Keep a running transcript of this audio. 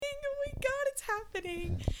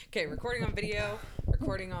happening? Okay, recording on video,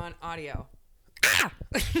 recording on audio.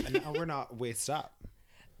 And now we're not waist up.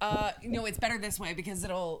 It's better this way because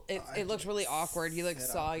it looks really awkward. You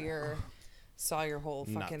saw your whole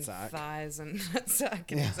fucking Nutsack. thighs and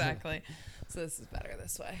nutsack. Yeah. Exactly. So this is better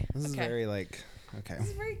this way. This is very okay. This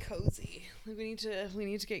is very cozy. Like we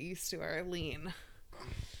need to get used to our lean.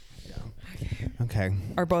 Okay.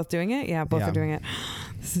 Are both doing it? Yeah, both Yeah. are doing it.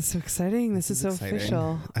 This is so exciting. This is so exciting.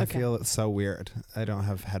 official. I feel it's so weird. I don't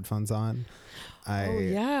have headphones on.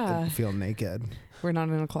 I feel naked. We're not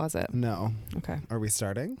in a closet. No. Okay. Are we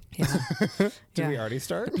starting? Yeah. Did we already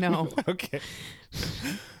start? No. Okay.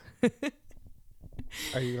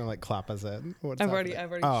 Are you gonna clap us in? I've already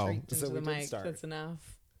shrieked into the mic. Start. That's enough.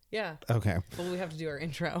 Yeah. Okay. Well, we have to do our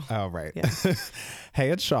intro. Oh, right. Yeah. Hey,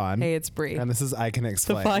 it's Sean. Hey, it's Bree. And this is I Can The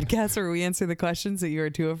Explain. podcast where we answer the questions that you are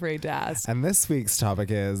too afraid to ask. And this week's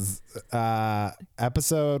topic is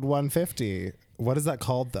episode 150. What is that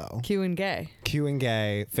called, though? Q and gay. Q and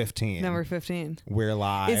Gay 15. Number 15. We're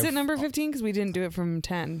live. Is it number 15? Because we didn't do it from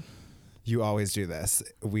 10. You always do this.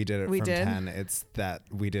 We did it We from did? 10. It's that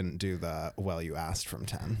we didn't do the you asked from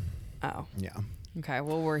 10. Oh. Yeah. Okay.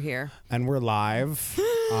 Well, we're here. And we're live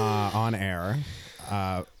on air.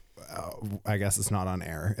 I guess it's not on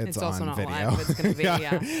air. It's on also not video. live, but it's gonna be,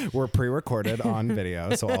 yeah. We're pre-recorded on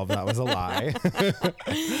video, so all of that was a lie.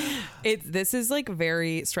 This is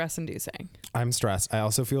very stress inducing. I'm stressed. I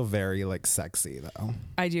also feel very sexy though.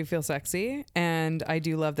 I do feel sexy, and I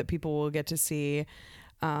do love that people will get to see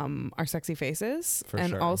our sexy faces For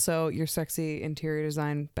and sure. also your sexy interior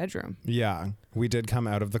design bedroom. Yeah, we did come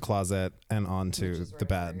out of the closet and onto Which is the right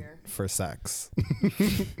bed over here. for sex.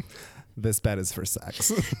 This bed is for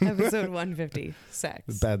sex. Episode 150,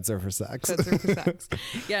 sex. Beds are for sex. Beds are for sex.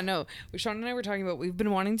 Yeah, no. Sean and I were talking about, we've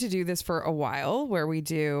been wanting to do this for a while where we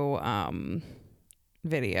do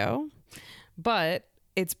video, but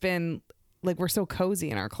it's been we're so cozy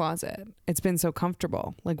in our closet. It's been so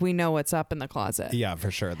comfortable. We know what's up in the closet. Yeah, for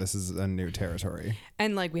sure. This is a new territory.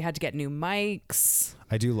 And we had to get new mics.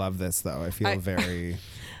 I do love this though. I feel very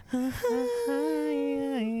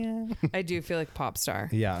I do feel like pop star.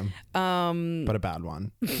 yeah. But a bad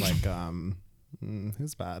one.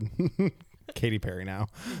 Who's bad? Katy Perry now.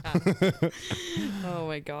 Oh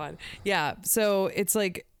my God. Yeah. So it's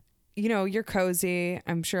you're cozy.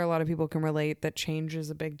 I'm sure a lot of people can relate that change is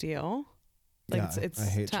a big deal. It's I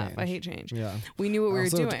hate tough. change. I hate change. Yeah. We knew what we were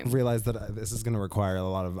also doing. realized that this is going to require a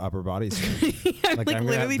lot of upper body strength. I'm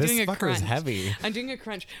literally this doing a fucker crunch. is heavy. I'm doing a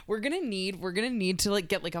crunch. We're gonna need to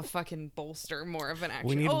get a fucking bolster, more of an action.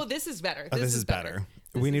 We need- this is better. This is better.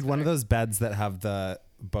 We need one of those beds that have the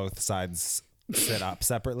both sides sit up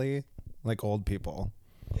separately, like old people.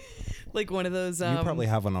 One of those. You probably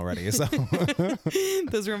have one already. So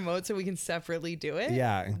those remotes so we can separately do it.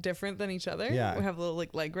 yeah, Different than each other. Yeah. We have little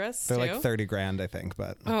leg rests. they're too. $30,000, I think,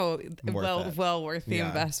 but Oh, Worth it. well worth the Yeah.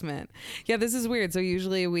 investment. Yeah, this is weird. So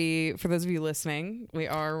usually for those of you listening, we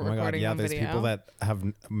are oh my god, recording yeah, on there's video. people that have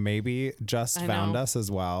maybe just I found know. us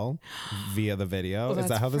as well via the video. Oh, Is that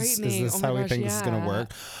that's how this is frightening. this Oh my how we gosh, think this is gonna yeah.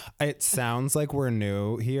 work? It sounds like we're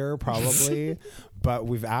new here, probably, but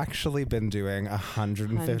we've actually been doing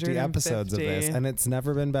 150 episodes of this, 150. and it's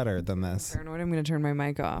never been better than this. Paranoid. I'm going to turn my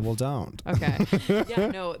mic off. Well, don't. Okay. Yeah,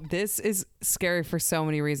 no, this is scary for so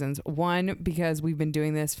many reasons. One, because we've been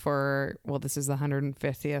doing this this is the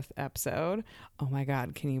 150th episode. Oh my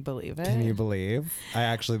God, can you believe it? Can you believe?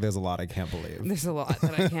 There's a lot I can't believe. There's a lot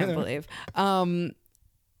that I can't believe.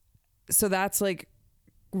 So that's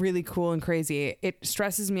really cool and crazy. It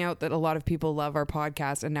stresses me out that a lot of people love our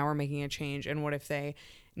podcast and now we're making a change. And what if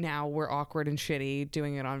we're awkward and shitty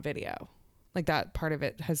doing it on video? That part of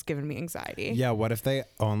it has given me anxiety. Yeah, what if they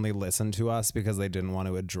only listened to us because they didn't want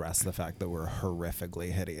to address the fact that we're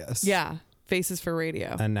horrifically hideous? Yeah. Faces for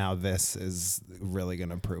radio. And now this is really going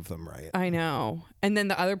to prove them right. I know. And then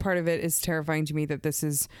the other part of it is terrifying to me that this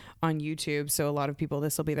is on YouTube. So a lot of people,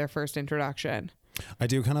 this will be their first introduction. I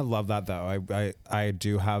do kind of love that though. I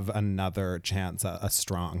do have another chance at a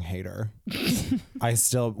strong hater.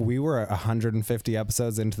 We were 150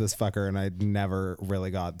 episodes into this fucker and I never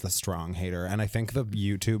really got the strong hater. And I think the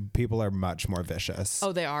YouTube people are much more vicious.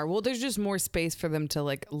 Oh, they are. Well, there's just more space for them to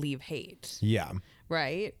leave hate. Yeah.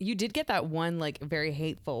 Right? You did get that one very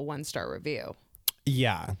hateful 1-star review.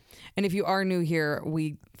 Yeah. And if you are new here,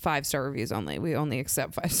 5-star reviews only. We only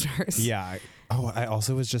accept 5 stars. Yeah. Oh, I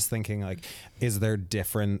also was just thinking is there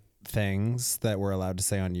different things that we're allowed to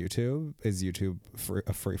say on YouTube? Is YouTube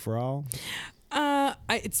a free for all?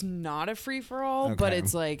 It's not a free for all, but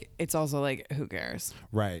Okay. it's also like, who cares?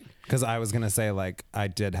 Right. Because I was going to say, like, I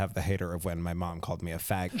did have the hater of when my mom called me a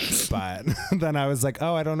fag, but then I was like,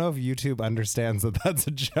 oh, I don't know if YouTube understands that that's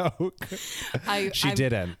a joke. She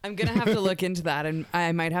didn't. I'm going to have to look into that, and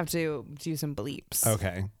I might have to do some bleeps.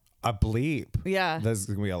 Okay. A bleep. Yeah. There's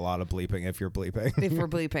going to be a lot of bleeping if you're bleeping. If we're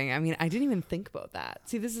bleeping. I mean, I didn't even think about that.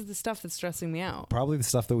 See, this is the stuff that's stressing me out. Probably the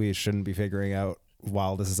stuff that we shouldn't be figuring out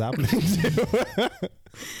while this is happening too.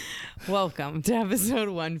 Welcome to episode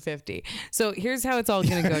 150. So here's how it's all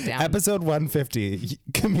going to go down. Episode 150,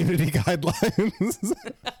 community guidelines.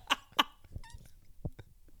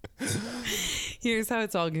 Here's how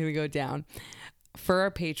it's all going to go down. For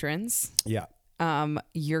our patrons, Yeah.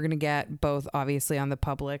 you're going to get both, obviously, on the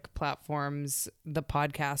public platforms, the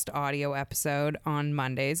podcast audio episode on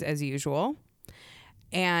Mondays as usual.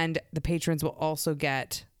 And the patrons will also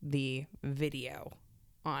get the video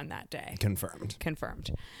on that day. Confirmed.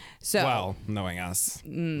 So, Well, knowing us,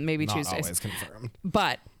 maybe not Tuesdays. always confirmed.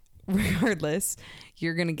 But regardless,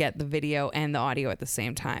 you're going to get the video and the audio at the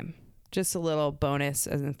same time. Just a little bonus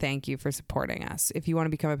as a thank you for supporting us. If you want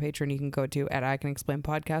to become a patron, you can go to @I Can Explain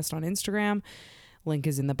Podcast on Instagram. Link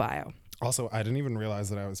is in the bio. Also, I didn't even realize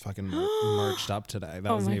that I was fucking merched up today.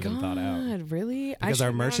 That wasn't even thought out. Really? Because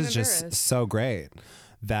our merch is just embarrassed. so great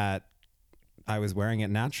that I was wearing it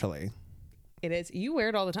naturally. It is. You wear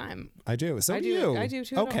it all the time. I do. So I do do- you. I do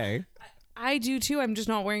too. Okay. I do too. I'm just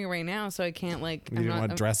not wearing it right now, so I can't You didn't want to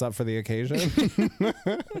I'm- dress up for the occasion?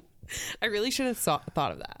 I really should have thought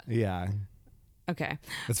of that. Yeah. Okay.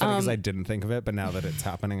 It's funny because I didn't think of it, but now that it's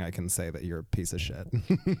happening, I can say that you're a piece of shit.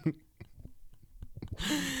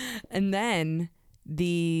 And then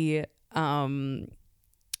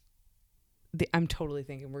I'm totally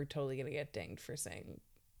thinking we're totally gonna get dinged for saying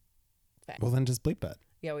facts. Well, then just bleep it.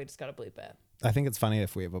 Yeah, we just gotta bleep it. I think it's funny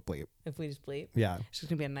if we have a bleep. If we just bleep, Yeah. it's just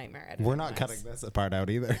gonna be a nightmare editing. We're not cutting this part out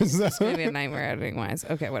either. So. It's gonna be a nightmare editing wise.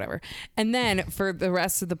 Okay, whatever. And then for the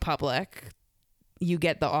rest of the public, you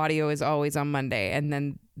get the audio is always on Monday, and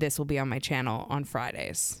then this will be on my channel on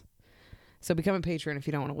Fridays. So become a patron if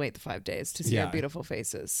you don't want to wait the 5 days to see our Yeah. beautiful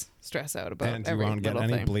faces stress out about And you every won't get little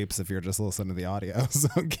any thing. bleeps if you're just listening to the audio. So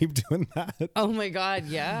keep doing that. Oh my God,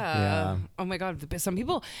 yeah. Yeah. Oh my God, some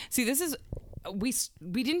people see this is we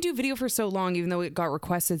didn't do video for so long, even though it got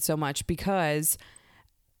requested so much because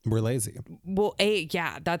We're lazy. well,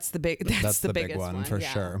 that's the That's the big biggest one, for yeah.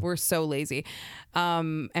 sure. We're so lazy,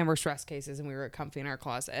 and we're stress cases, and we were comfy in our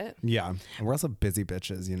closet. Yeah. And we're also busy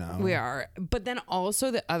bitches, you know. We are, but then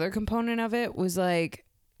also the other component of it was like,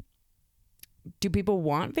 do people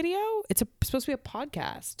want video? It's supposed to be a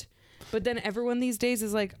podcast. But then everyone these days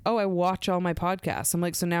is like, oh, I watch all my podcasts. I'm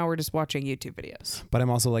like, so now we're just watching YouTube videos. But I'm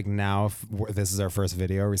also like, now if this is our first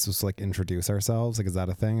video, are we supposed to like introduce ourselves? Like, is that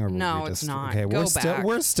a thing? Or would No, we it's just, not. Okay, Go back.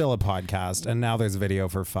 we're still a podcast, and now there's video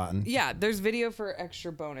for fun. Yeah, there's video for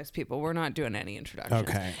extra bonus people. We're not doing any introductions.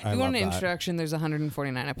 Okay, If I you want love an that. introduction, there's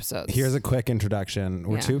 149 episodes. Here's a quick introduction.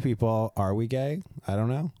 We're Yeah. two people. Are we gay? I don't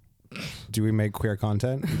know. Do we make queer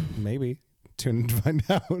content? Maybe. Tune in to find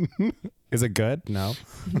out. Is it good? No.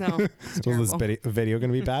 No, it's Well, this terrible. video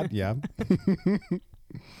going to be bad? Yeah.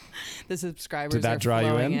 The subscribers Did that are draw you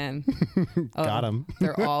flowing in? Oh, Got him.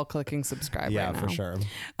 They're all clicking subscribe Yeah, right now. for sure.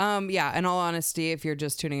 Yeah, in all honesty, if you're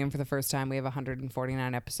just tuning in for the first time, we have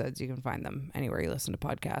 149 episodes. You can find them anywhere you listen to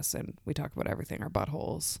podcasts, and we talk about everything, our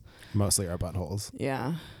buttholes. Mostly our buttholes. Yeah.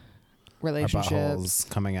 Our Relationships, buttholes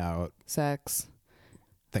coming out. sex.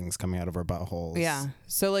 Things coming out of our buttholes. Yeah.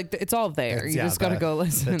 So like it's all there. It's- You yeah, just got to the- go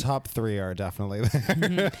listen. The top 3 are definitely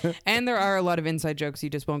there. And there are a lot of inside jokes you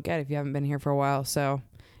just won't get if you haven't been here for a while. So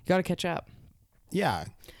you got to catch up. Yeah.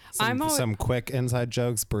 I'm always- Some quick inside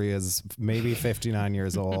jokes. Bria's maybe 59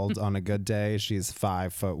 years old. On a good day, she's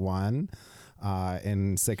 5'1",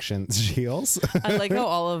 in 6-inch heels. I like how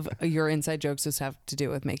all of your inside jokes just have to do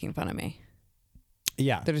with making fun of me.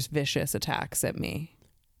 Yeah. They're just vicious attacks at me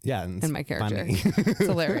Yeah. And, and my it's character. funny. It's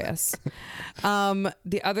hilarious.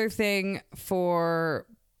 The other thing for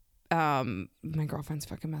my girlfriend's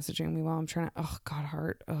fucking messaging me while I'm trying to, oh God,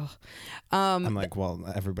 heart. Ugh. I'm like, well,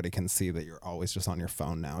 everybody can see that you're always just on your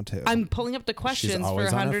phone now, too. I'm pulling up the questions She's for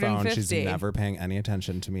always on her 150. phone. She's never paying any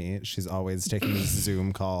attention to me. She's always taking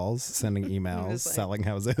Zoom calls, sending emails, just like- selling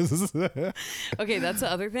houses. Okay, that's the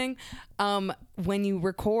other thing. When you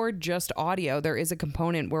record just audio, there is a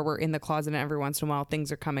component where we're in the closet and every once in a while things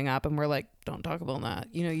are coming up and we're like, don't talk about that.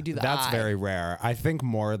 You know, you do the That's eye. very rare. I think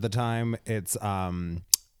more of the time it's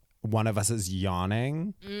one of us is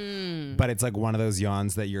yawning, but it's like one of those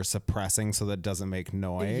yawns that you're suppressing so that it doesn't make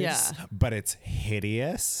noise. Yeah. But it's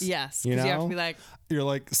hideous. Yes. You know? You have to be like, You're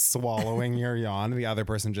like swallowing your yawn. The other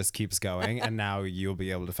person just keeps going, and now you'll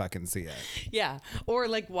be able to fucking see it. yeah. Or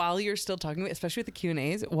like while you're still talking, especially with the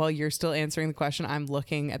Q&As, while you're still answering the question, I'm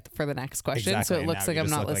looking at for the next question. Exactly. So it looks Now like you I'm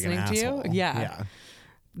just not look like an listening to you. asshole. Yeah.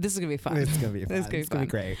 This is going to be fun. It's going to be fun. It's gonna be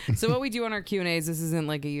great. So what we do on our Q&As, this isn't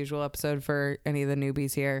like a usual episode for any of the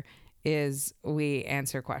newbies here, is we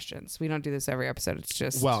answer questions. We don't do this every episode. It's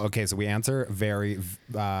just... Well, okay, so we answer very,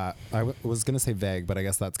 was going to say vague, but I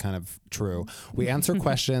guess that's kind of true. We answer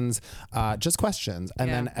questions, just questions. And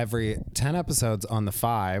then every 10 episodes on the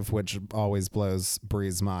 5, which always blows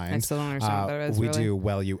Bree's mind. I still don't understand what that is, we really. do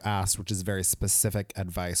Well You Asked, which is very specific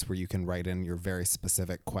advice where you can write in your very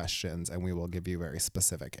specific questions and we will give you very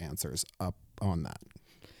specific answers up on that.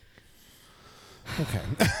 Okay.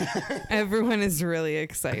 Everyone is really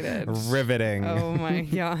excited. Riveting. Oh my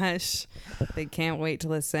gosh. They can't wait to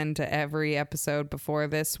listen to every episode before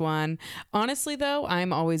this one. Honestly, though,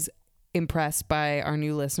 I'm always impressed by our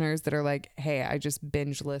new listeners that are like, hey, I just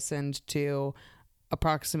binge listened to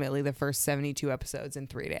approximately the first 72 episodes in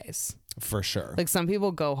 3 days. For sure. Like some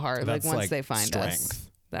people go hard. That's like once like they find us. strength.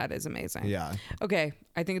 That is amazing. Yeah. Okay.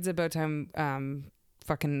 I think it's about time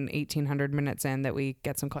fucking 1800 minutes in that we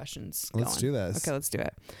get some questions going. Let's do this. Okay, let's do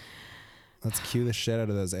it. Let's cue the shit out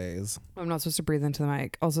of those A's. I'm not supposed to breathe into the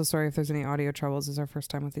mic. Also, sorry if there's any audio troubles. It's our first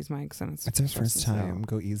time with these mics, and It's our first time.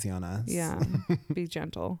 Go easy on us. Yeah, be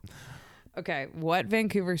gentle. Okay, what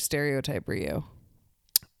Vancouver stereotype are you?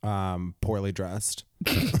 Poorly dressed.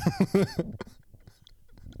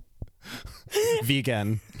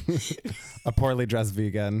 Vegan. A poorly dressed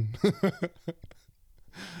vegan.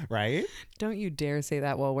 Right? Don't you dare say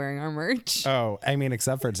that while wearing our merch. Oh, I mean,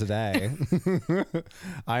 except for today.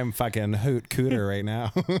 I'm fucking hoot cooter right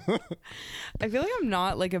now. I feel like I'm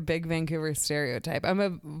not like a big Vancouver stereotype. I'm a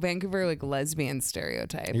Vancouver like lesbian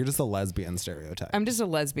stereotype. You're just a lesbian stereotype. I'm just a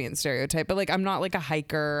lesbian stereotype, but like I'm not like a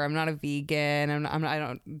hiker. I'm not a vegan. I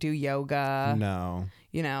don't do yoga. No.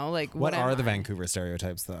 You know, like What are am the I? Vancouver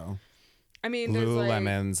stereotypes though? I mean, there's like,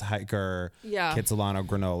 Lululemons, hiker, yeah, Kitsilano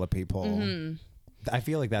granola people. Mhm. I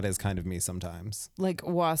feel like that is kind of me sometimes. like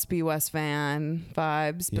waspy West Van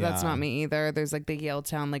vibes, but that's Yeah. not me either. There's like the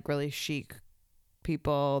Yaletown, like really chic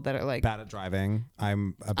people that are like Bad at driving.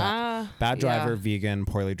 I'm a bad driver, vegan,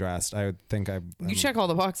 poorly dressed. I think You check all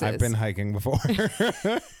the boxes. I've been hiking before.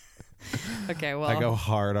 Okay, well, I go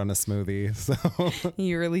hard on a smoothie. So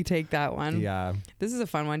you really take that one. yeah. This is a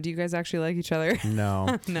fun one. Do you guys actually like each other?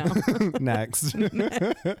 No. No. Next.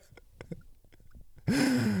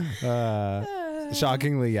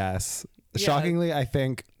 Shockingly, yes. Yeah. Shockingly, I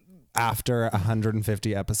think after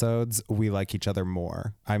 150 episodes, we like each other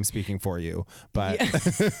more. I'm speaking for you, but Yeah.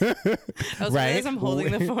 I was Right? I'm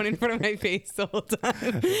holding the phone in front of my face the whole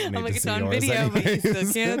time. need I'm like, to it's see on yours video, but you still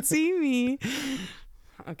anyways. can't see me.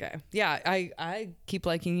 Okay. Yeah, I keep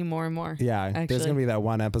liking you more and more. yeah, there's Actually. gonna be that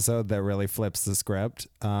one episode that really flips the script.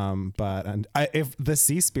 If the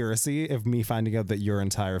Seaspiracy, if me finding out that your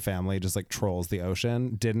entire family just like trolls the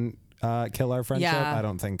ocean didn't kill our friendship, Yeah. I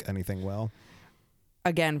don't think anything will.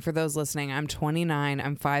 Again, for those listening, I'm 29,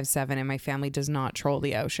 I'm 5'7", and my family does not troll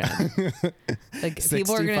the ocean. Like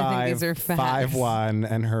people are gonna think these are facts. 5'1",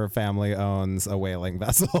 and her family owns a whaling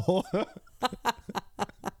vessel.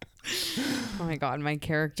 Oh my god, my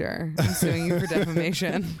character. I'm suing you for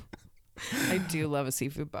defamation. I do love a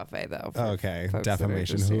seafood buffet though. for Okay, folks that are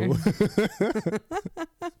defamation. just Who? here.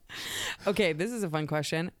 Okay, this is a fun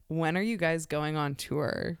question. When are you guys going on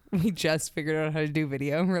tour? We just figured out how to do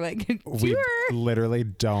video. We're like, tour. We literally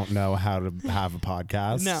don't know how to have a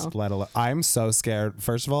podcast. No. Let alone, I'm so scared.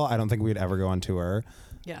 First of all, I don't think we'd ever go on tour.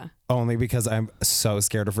 Yeah. Only because I'm so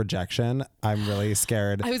scared of rejection. I'm really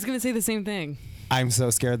scared. I was gonna say the same thing. I'm so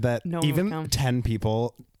scared that No one would even come. 10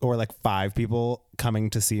 people or like 5 people coming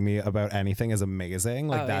to see me about anything is amazing.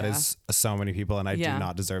 Like Oh, that yeah. is so many people, and I Yeah. do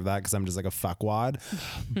not deserve that because I'm just like a fuckwad.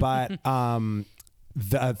 But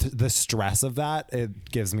the stress of that,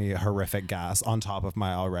 it gives me horrific gas on top of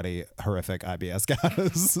my already horrific IBS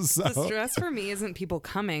gas. So The stress for me isn't people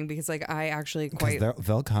coming because like I actually quite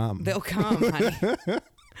they'll come. they'll come, honey.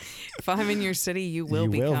 If I'm in your city, you will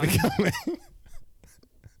be coming. coming.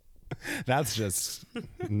 That's just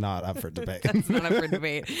not up for debate. It's not up for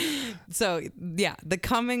debate. So yeah, the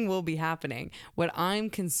coming will be happening. What I'm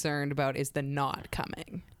concerned about is the not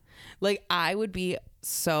coming. Like I would be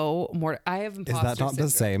so more. I have Is imposter that not syndrome. the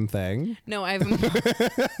same thing? No, I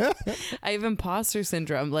have imposter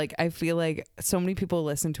syndrome. Like I feel like so many people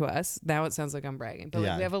listen to us. Now it sounds like I'm bragging, but like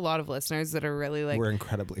Yeah. we have a lot of listeners that are really like We're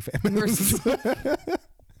incredibly famous.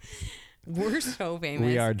 We're so famous.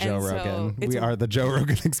 We are Joe and so Rogan. it's We are the Joe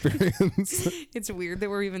Rogan experience. It's weird that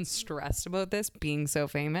we're even stressed about this being so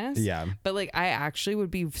famous. Yeah. But like, I actually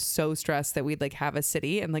would be so stressed that we'd like have a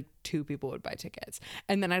city and like 2 people would buy tickets.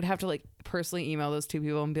 And then I'd have to like personally email those 2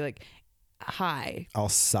 people and be like, hi. I'll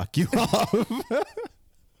suck you off.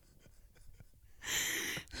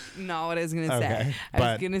 Not what I was going to Okay, say. I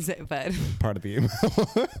was going to say, but part of the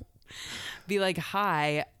email. be like,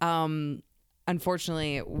 hi.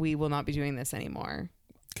 Unfortunately, we will not be doing this anymore.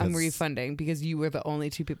 I'm 'Cause refunding because you were the only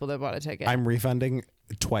 2 people that bought a ticket. I'm refunding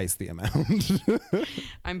twice the amount.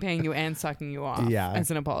 I'm paying you and sucking you off Yeah. as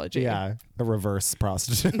an apology. Yeah. A reverse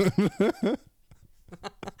prostitute.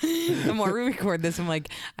 The more we record this, I'm like,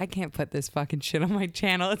 I can't put this fucking shit on my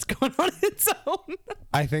channel. It's going on its own.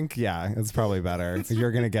 I think, yeah, it's probably better.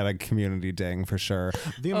 You're going to get a community ding for sure.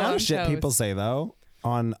 The amount I'm of shit toast. people say, though,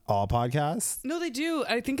 on all podcasts, No, they do.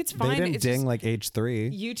 I think it's fine. they didn't It's ding just- like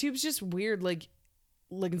H3. YouTube's just weird. Like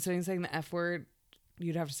instead of saying the F word,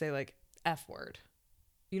 you'd have to say like F word.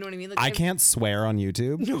 You know what I mean? Like I can't swear on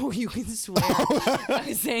YouTube. No, you can swear. I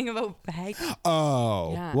was saying about bag.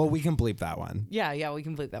 Oh, Yeah. well, we can bleep that one. Yeah, we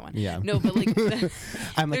can bleep that one. Yeah. No, but like,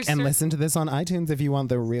 I'm like, There's and cer- listen to this on iTunes if you want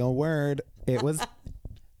the real word. It was.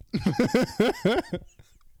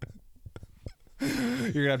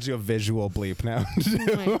 You're gonna have to do a visual bleep now.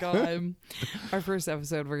 oh my god, our first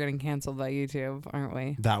episode, we're getting canceled by YouTube, aren't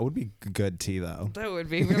we? That would be good tea, though. That would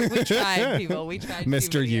be. We tried, people. We tried.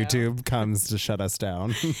 Mr. video. YouTube comes to shut us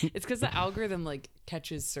down. It's because the algorithm like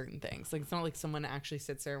catches certain things. Like it's not like someone actually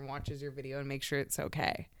sits there and watches your video and makes sure it's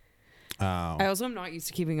okay. I Oh, also am not used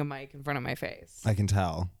to keeping a mic in front of my face. I can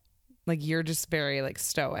tell. Like you're just very like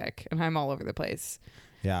stoic, and I'm all over the place.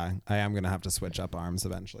 Yeah, I am gonna have to switch up arms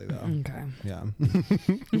eventually, though. Okay. Yeah.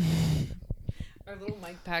 Our little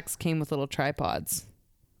mic packs came with little tripods.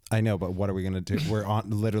 I know, but what are we gonna do? We're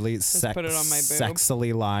on literally put it on my boob.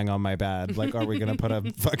 sexily lying on my bed. Like, are we gonna put a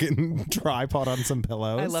fucking tripod on some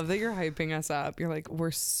pillows? I love that you're hyping us up. You're like,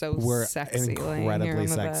 we're so We're sexy. laying here incredibly on the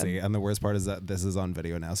sexy, bed. and the worst part is that this is on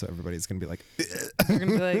video now, so everybody's gonna be like, You're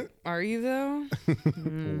gonna be like, are you though?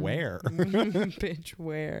 "Where?" Bitch,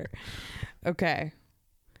 where? Okay.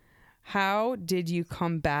 How did you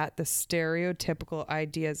combat the stereotypical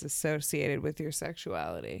ideas associated with your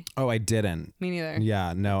sexuality? Oh, I didn't. Me neither.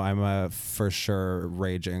 Yeah, no, I'm a for sure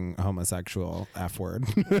raging homosexual F word.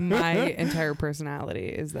 My entire personality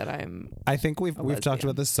is that I'm. I think we've talked lesbian.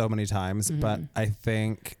 about this so many times, but I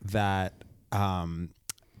think that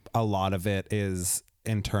a lot of it is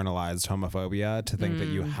internalized homophobia to think that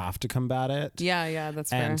you have to combat it. Yeah, that's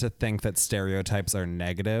fair. And to think that stereotypes are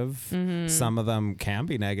negative. Some of them can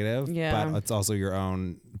be negative, Yeah. but it's also your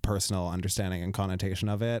own personal understanding and connotation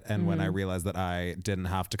of it. And when I realized that I didn't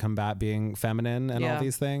have to combat being feminine and Yeah. all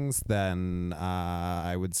these things, then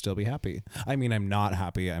I would still be happy. I mean, I'm not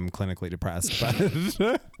happy. I'm clinically depressed,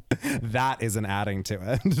 but that isn't adding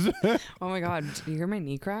to it. Oh my god, did you hear my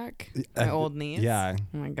knee crack? My old knees? Yeah.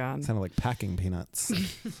 Oh my god. Sounded like packing peanuts.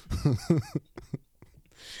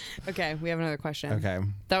 Okay, we have another question. Okay.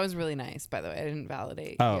 That was really nice, by the way. I didn't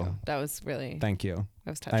validate Oh. you. That was really Thank you.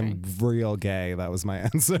 that was touching. I'm real gay. That was my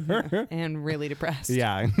answer. And really depressed.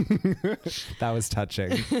 Yeah. That was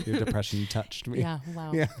touching. Your depression touched me. Yeah,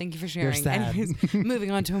 wow. Yeah. Thank you for You're sharing. sad. Anyways,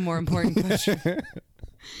 moving on to a more important question.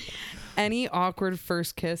 Any awkward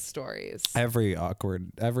first kiss stories? Every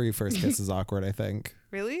first kiss is awkward, I think.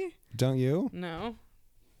 Really? Don't you? No.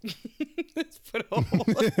 Let's put a hole.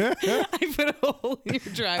 I put a hole in your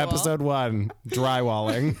drywall. Episode 1,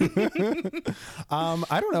 drywalling.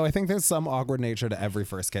 I don't know. I think there's some awkward nature to every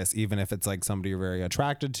first kiss, even if it's like somebody you're very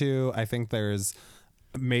attracted to. I think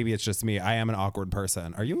maybe it's just me. I am an awkward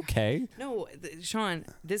person. Are you okay? No, Sean,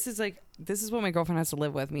 this is what my girlfriend has to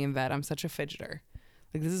live with me in bed. I'm such a fidgeter.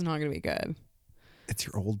 Like, this is not going to be good. It's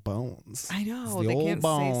your old bones. I know. It's the They old can't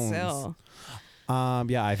bones. stay still.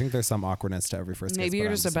 Yeah, I think there's some awkwardness to every first kiss. Maybe but you're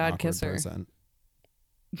I'm just a an bad awkward kisser. person.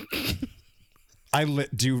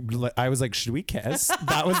 I was like, should we kiss?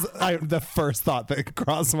 That was the first thought that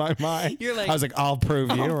crossed my mind. You're like, I was like, I'll prove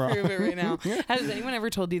you I'll wrong. prove it right now. Has anyone ever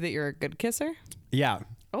told you that you're a good kisser? Yeah.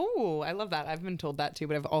 Oh, I love that. I've been told that too,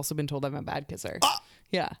 but I've also been told I'm a bad kisser.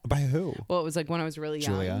 Yeah. By who? Well, it was like when I was really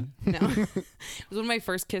young. Julia? No. It was one of my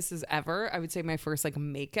first kisses ever. I would say my first like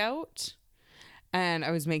make out. And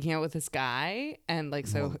I was making out with this guy, and like,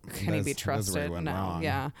 so Well, can he be that's where you trusted? went No, wrong.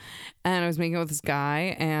 yeah. And I was making out with this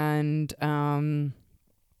guy, and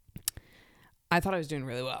I thought I was doing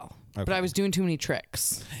really well, but Okay. I was doing too many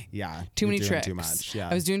tricks. Yeah. Too you're many doing tricks. Too much. Yeah.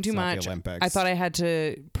 I was doing too It's not the much. Olympics. I thought I had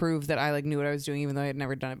to prove that I like knew what I was doing, even though I had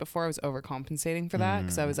never done it before. I was overcompensating for that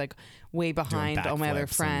because I was like way behind all my other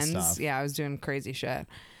backflips and friends. stuff. Yeah, I was doing crazy shit.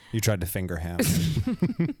 You tried to finger him.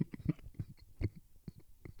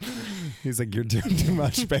 He's like, you're doing too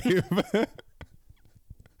much, babe.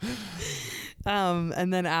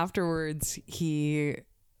 And then afterwards, he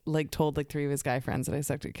like told like 3 of his guy friends that I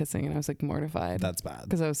sucked at kissing, and I was like mortified. That's bad.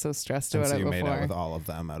 Because I was so stressed And about so it you before. made out with all of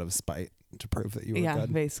them out of spite to prove that you were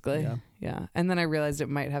good. Basically. Yeah. And then I realized it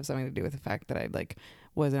might have something to do with the fact that I like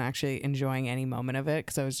wasn't actually enjoying any moment of it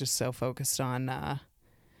because I was just so focused on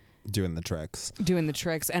Doing the tricks.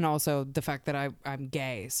 And also the fact that I'm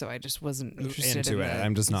gay, so I just wasn't interested Into in it. the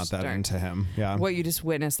I'm just not that start. into him. Yeah. What you just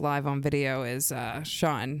witnessed live on video is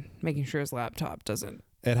Sean making sure his laptop doesn't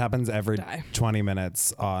It happens every die. 20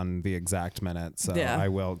 minutes on the exact minute. So Yeah. I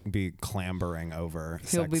will be clambering over.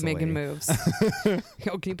 He'll be making sexily. moves.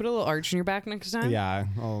 Yo, can you put a little arch in your back next time? Yeah.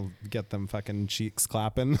 I'll get them fucking cheeks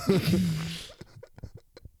clapping.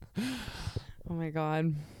 Oh my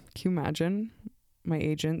God. Can you imagine my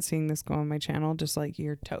agent seeing this go on my channel? Just like,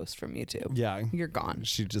 you're toast from YouTube. Yeah. You're gone.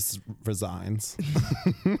 She just resigns.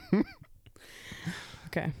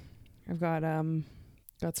 Okay. I've got some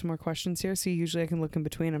more questions here. See, usually I can look in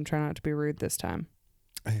between. I'm trying not to be rude this time.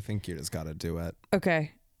 I think you just got to do it.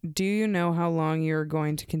 Okay. Do you know how long you're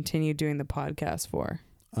going to continue doing the podcast for?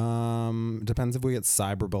 Depends if we get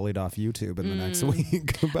cyberbullied off YouTube in the next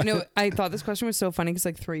week. But No, I thought this question was so funny because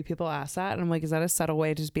like 3 people asked that, and I'm like, is that a subtle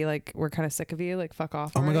way to just be like, we're kind of sick of you, like fuck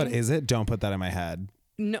off? oh my God, already? is it? Don't put that in my head.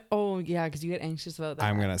 No. Oh yeah, because you get anxious about that.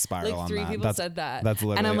 I'm gonna spiral like on 3 that. people That's, said that, that's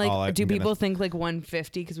literally and I'm like, all do I'm people gonna, think like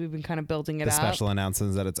 150 because we've been kind of building it the up? special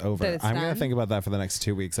announcements that it's over. That it's I'm gonna done? think about that for the next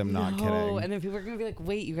 2 weeks. I'm not kidding. And then people are gonna be like,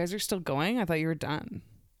 wait, you guys are still going? I thought you were done.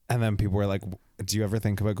 And then people were like, do you ever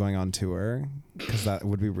think about going on tour? Because that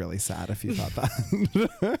would be really sad if you thought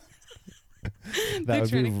that. That would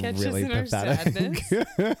trying be to catch us really in our pathetic.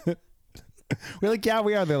 We're like, yeah,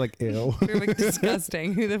 we are. They're like, ew. They're like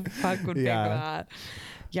disgusting. Who the fuck would Yeah. pick that?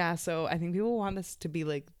 Yeah, so I think people want this to be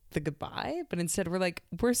like the goodbye, but instead we're like,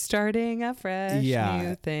 we're starting a fresh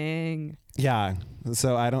new thing. Yeah.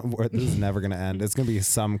 So I don't, this is never going to end. It's going to be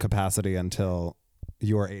some capacity until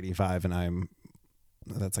you're 85 and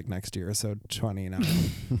that's like next year. So 20 now.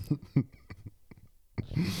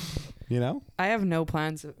 You know? I have no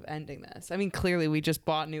plans of ending this. I mean, clearly we just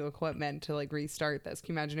bought new equipment to like restart this.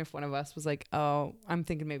 Can you imagine if one of us was like, oh, I'm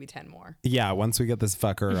thinking maybe 10 more. Yeah. Once we get this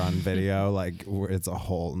fucker on video, like it's a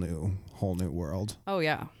whole new world. Oh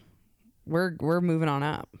yeah. We're moving on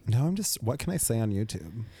up. No, what can I say on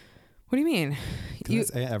YouTube? What do you mean? Can I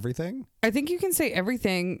say everything? I think you can say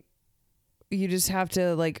everything. You just have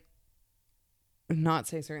to like not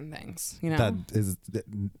say certain things, you know? That is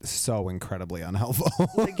so incredibly unhelpful.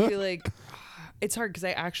 Like you like it's hard because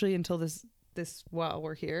I actually until this while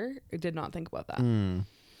we're here, I did not think about that.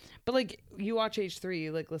 But like you watch H3,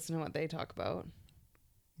 you like listen to what they talk about.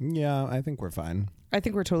 Yeah, I think we're fine. I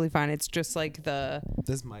think we're totally fine. It's just like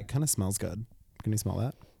This mic kind of smells good. Can you smell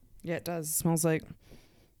that? yeah, it does. It smells like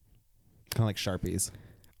Kind of like Sharpies.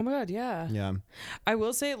 oh my God, yeah. Yeah. I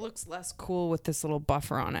will say it looks less cool with this little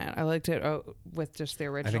buffer on it. I liked it with just the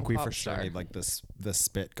original. I think we Pop for sure Star. need like the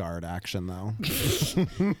spit guard action though.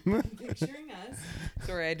 Picturing us.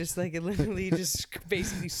 Sorry, I just like it literally just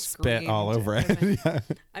basically Spit all screamed. over it. Yeah.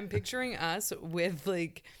 I'm picturing us with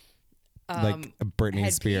like Like Britney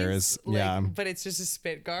headpiece, Spears. like, Yeah. but it's just a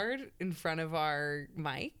spit guard in front of our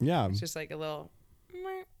mic. Yeah. It's just like a little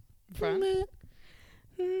front.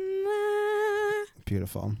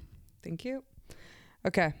 Beautiful. Thank you.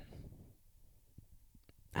 Okay.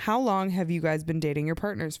 How long have you guys been dating your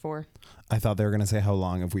partners for? I thought they were gonna say how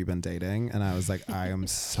long have we been dating, and I was like, I am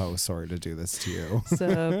so sorry to do this to you.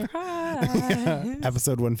 Surprise. Yeah.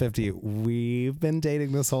 Episode 150. We've been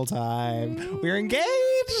dating this whole time. We're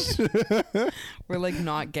engaged. We're like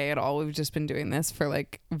not gay at all. We've just been doing this for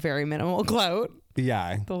like very minimal clout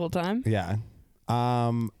Yeah. the whole time. Yeah.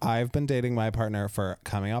 I've been dating my partner for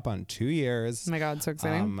coming up on 2 years. Oh my God, so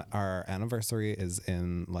exciting. Our anniversary is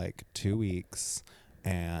in like 2 weeks,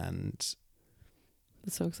 and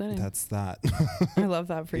That's so exciting. that's that. I love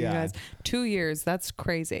that for you Yeah. guys. 2 years. That's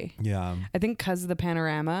crazy. Yeah. I think because of the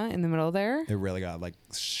panorama in the middle there. It really got like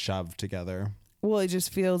shoved together. Well, it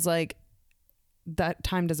just feels like that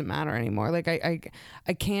time doesn't matter anymore. Like I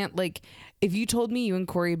can't like if you told me you and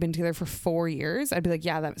Corey had been together for 4 years, I'd be like,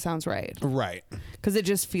 yeah, that sounds right. Right. Because it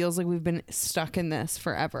just feels like we've been stuck in this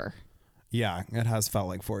forever. Yeah. It has felt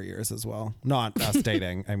like 4 years as well. Not us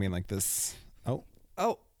dating. I mean like this.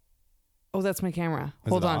 Oh, that's my camera. Is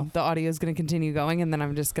Hold it on. off? The audio is going to continue going and then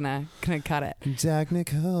I'm just gonna cut it.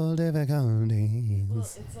 Technical difficulties. Well,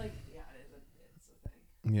 it's like, yeah, it's a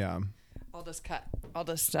thing. Yeah. I'll just cut. I'll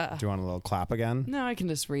just. Do you want a little clap again? No, I can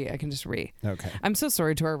just re. Okay. I'm so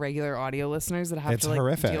sorry to our regular audio listeners that have It's to like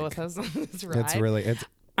horrific. deal with us on this ride. It's really.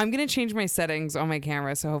 I'm gonna change my settings on my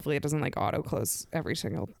camera so hopefully it doesn't like auto close every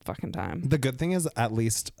single fucking time. The good thing is at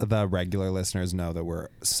least the regular listeners know that we're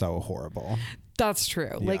so horrible. That's true.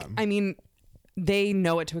 Yeah. Like, I mean, they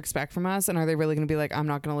know what to expect from us, and are they really going to be like, I'm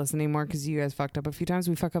not going to listen anymore because you guys fucked up a few times?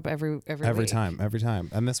 We fuck up every week. time.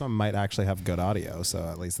 And this one might actually have good audio, so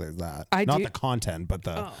at least there's that. Not the content, but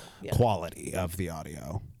the quality of the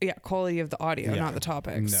audio. Yeah, quality of the audio, not the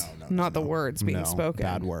topics. Not the words being spoken.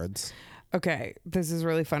 Bad words. Okay, this is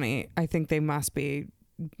really funny. I think they must be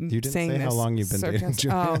You didn't saying say this how long you've been dating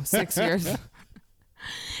Julia. 6 years.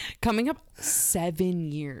 Coming up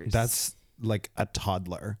 7 years. That's like a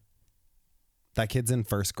toddler. That kid's in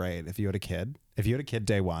first grade. If you had a kid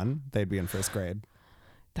day one, they'd be in first grade.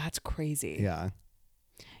 That's crazy. Yeah.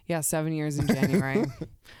 Yeah, 7 years in January.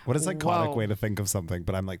 What a psychotic way to think of something,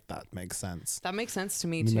 but I'm like, that makes sense. That makes sense to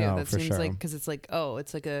me too. No, that for seems sure. like, because it's like, oh,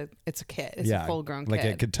 it's a kid. It's a full grown kid.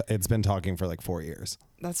 Like it's been talking for like 4 years.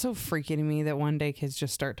 That's so freaky to me that one day kids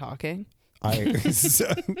just start talking. I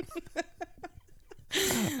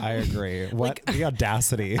agree. What the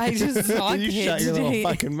audacity? I just saw a you kid shut your today.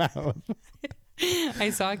 little fucking mouth. I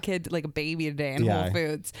saw a kid, like a baby today in Whole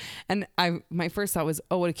Foods, and my first thought was,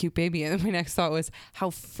 oh, what a cute baby, and then my next thought was, how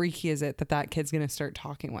freaky is it that kid's gonna start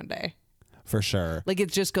talking one day? For sure. Like,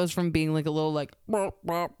 it just goes from being like a little like blah,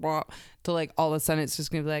 blah, blah, to like all of a sudden it's just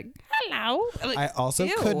gonna be like, hello. Like, I also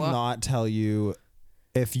ew. could not tell you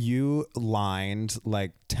if you lined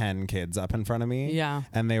like 10 kids up in front of me,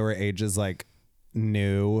 and they were ages like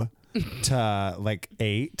new to like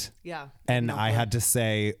 8, and I had to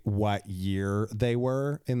say what year they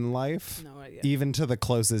were in life, no idea. Even to the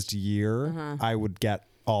closest year, I would get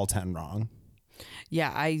all 10 wrong. Yeah,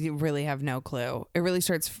 I really have no clue. It really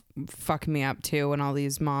starts fucking me up too when all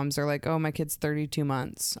these moms are like, oh, my kid's 32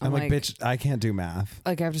 months. I'm like, bitch, I can't do math.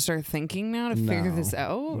 Like, I have to start thinking now to figure this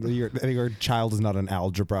out. Your child is not an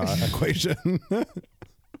algebra equation.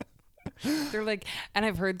 They're like, and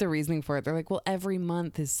I've heard the reasoning for it. They're like, well, every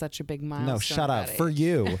month is such a big milestone. No, shut up. For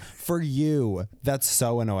you. That's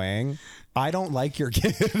so annoying. I don't like your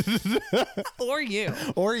kid. Or you.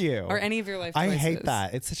 Or any of your life choices. I hate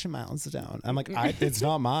that. It's such a milestone. I'm like, it's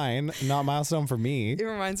not mine. Not milestone for me. It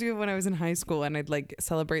reminds me of when I was in high school and I'd like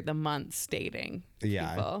celebrate the months dating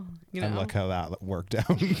people. You know? And look how that worked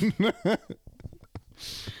out.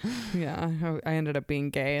 Yeah, I ended up being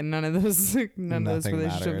gay, and none of those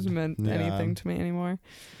relationships meant anything to me anymore.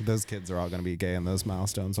 Those kids are all going to be gay, and those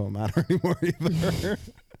milestones won't matter anymore either.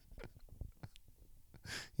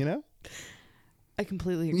 You know? I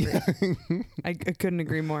completely agree. I couldn't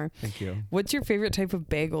agree more. Thank you. What's your favorite type of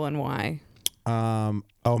bagel and why? Oh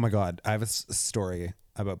my God, I have a story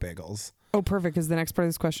about bagels. Oh, perfect. Because the next part of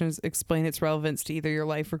this question is explain its relevance to either your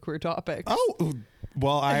life or queer topics. Oh,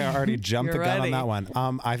 well, I already jumped the gun on that one.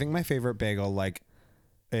 I think my favorite bagel, like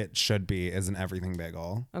it should be, is an everything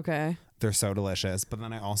bagel. Okay. They're so delicious. But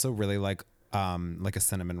then I also really like a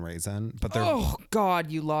cinnamon raisin. But they're oh God,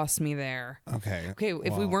 you lost me there. Okay.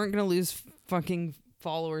 If we weren't gonna lose fucking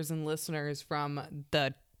followers and listeners from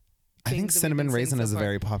the I think cinnamon raisin is a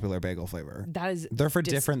very popular bagel flavor. They're for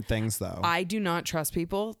different things though. I do not trust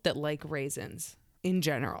people that like raisins in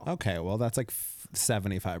general. Okay, well that's like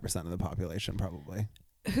 75% of the population probably.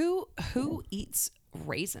 Who eats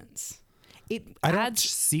raisins? I don't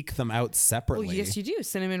seek them out separately. Well, yes, you do.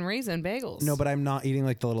 Cinnamon raisin bagels. No, but I'm not eating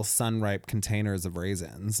like the little sun-ripe containers of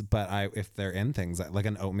raisins. But if they're in things like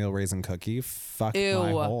an oatmeal raisin cookie, fuck my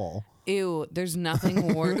hole. Ew, there's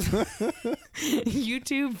nothing worse.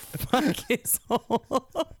 YouTube, fuck his hole.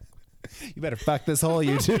 You better fuck this hole,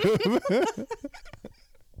 YouTube.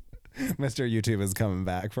 Mr. YouTube is coming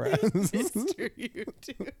back for us. Mr.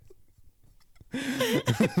 YouTube.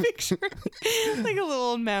 I picture like a little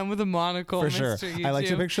old man with a monocle. For Mr. sure. YouTube. I like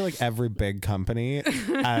to picture like every big company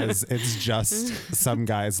as it's just some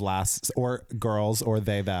guy's last or girls or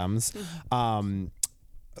they thems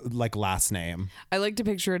like last name. I like to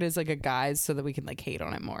picture it as like a guy's so that we can like hate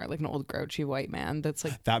on it more, like an old grouchy white man that's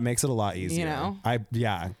like, that makes it a lot easier. You know?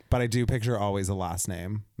 But I do picture always a last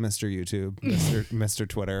name. Mr. YouTube, Mr.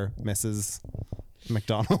 Twitter, Mrs.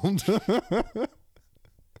 McDonald.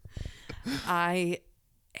 I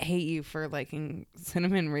hate you for liking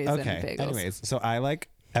cinnamon raisin bagels. Anyways, so I like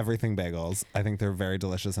everything bagels. I think they're very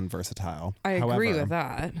delicious and versatile. I agree with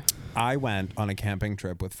that. I went on a camping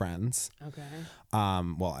trip with friends. Okay.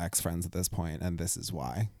 Well, ex-friends at this point, and this is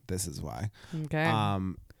why. Okay.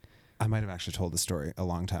 I might have actually told the story a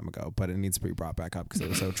long time ago, but it needs to be brought back up because it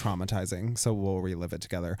was so traumatizing. So we'll relive it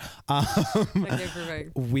together. Okay,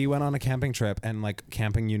 perfect. We went on a camping trip, and like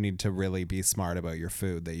camping, you need to really be smart about your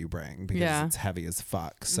food that you bring because it's heavy as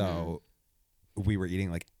fuck. So we were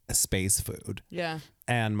eating like a space food. Yeah.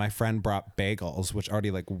 And my friend brought bagels, which are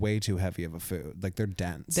already like way too heavy of a food. Like they're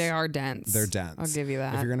dense. They are dense. They're dense. I'll give you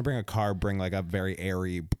that. If you're gonna bring a carb, bring like a very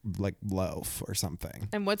airy like loaf or something.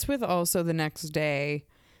 And what's with also the next day,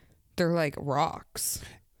 they're like rocks.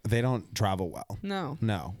 They don't travel well. No.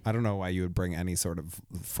 No, I don't know why you would bring any sort of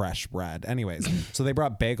fresh bread. Anyways, so they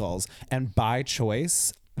brought bagels, and by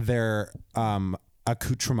choice, their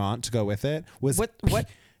accoutrement to go with it was What?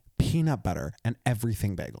 peanut butter and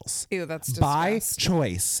everything bagels. Ew, that's By disgusting.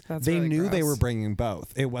 choice. That's They really knew they gross. were bringing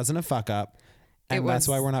both. It wasn't a fuck up, and that's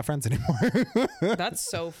why we're not friends anymore. That's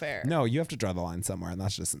so fair. No, you have to draw the line somewhere, and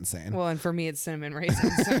that's just insane. Well, and for me, it's cinnamon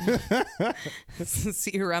raisins.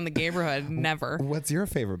 See you around the neighborhood. Never. What's your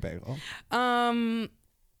favorite bagel?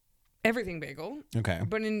 Everything bagel. Okay.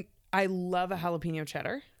 But I love a jalapeno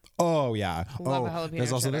cheddar. Oh yeah. Love oh, a jalapeno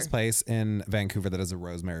there's also cheddar. this place in Vancouver that is a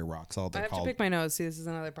rosemary rock salt. I They're have called. to pick my nose. See, this is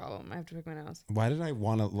another problem. I have to pick my nose. Why did I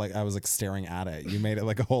want to like? I was like staring at it. You made it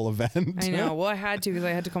like a whole event. I know. Well, I had to because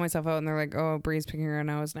I had to call myself out, and they're like, "Oh, Bree's picking her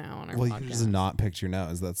nose now." On our Well, you podcast. just not picked your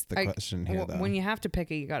nose. That's the question here, though. When you have to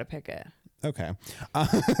pick it, you got to pick it. Okay.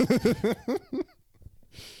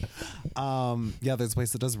 Yeah, there's a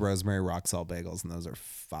place that does rosemary rock salt bagels, and those are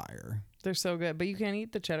fire. They're so good, but you can't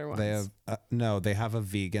eat the cheddar ones. They have no, they have a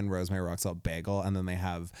vegan rosemary rock salt bagel, and then they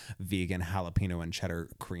have vegan jalapeno and cheddar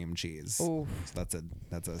cream cheese. Ooh. So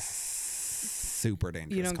that's a super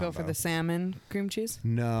dangerous. You don't go for combo. the salmon cream cheese?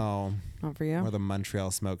 No, Not for you. or the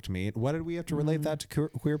Montreal smoked meat. What did we have to relate that to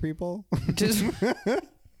queer people? Just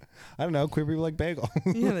I don't know. Queer people like bagel.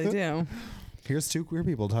 yeah, they do. Here's two queer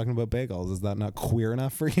people talking about bagels. Is that not queer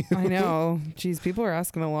enough for you? I know. Jeez, people are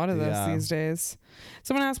asking a lot of this Yeah. these days.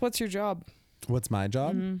 Someone asked, "What's your job?" What's my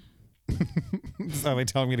job? Are they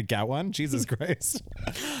telling me to get one? Jesus Christ.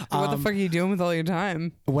 What the fuck are you doing with all your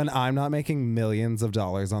time? When I'm not making millions of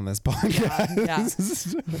dollars on this podcast,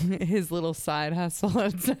 Yeah. His little side hustle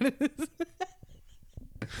outside of this.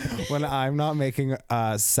 when I'm not making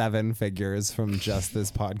 7 figures from just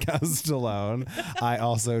this podcast alone, I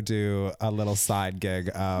also do a little side gig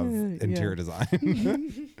of interior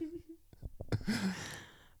design.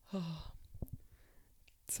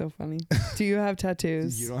 So funny. Do you have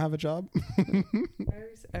tattoos? You don't have a job?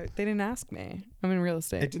 They didn't ask me. I'm in real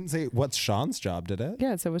estate. It didn't say what's Sean's job, did it?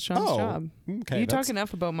 Yeah, so what's Sean's Oh, job? okay, You that's- talk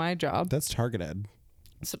enough about my job. That's targeted.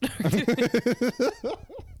 So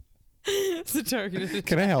so targeted.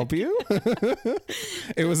 Can I help you?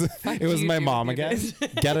 it was you, my dude, mom you again.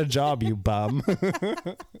 did. Get a job, you bum.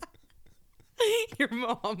 Your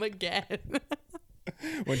mom again.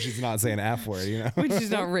 When she's not saying F word, you know. When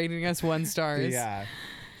she's not rating us 1 stars. Yeah.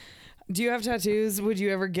 Do you have tattoos? Would you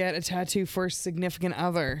ever get a tattoo for a significant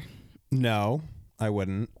other? No, I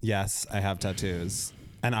wouldn't. Yes, I have tattoos.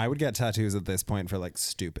 And I would get tattoos at this point for like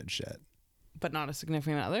stupid shit. But not a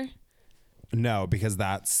significant other? No, because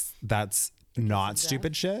that's not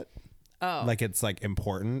stupid shit. Oh. Like it's like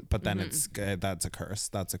important, but then that's a curse.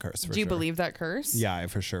 That's a curse for Do you sure. believe that curse? Yeah, I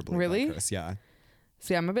for sure believe Really? that curse. Yeah.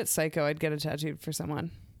 See, I'm a bit psycho. I'd get a tattoo for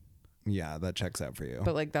someone. Yeah, that checks out for you.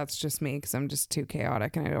 But like that's just me because I'm just too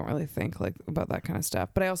chaotic and I don't really think like about that kind of stuff.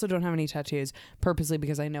 But I also don't have any tattoos purposely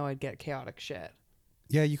because I know I'd get chaotic shit.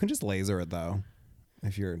 Yeah, you can just laser it though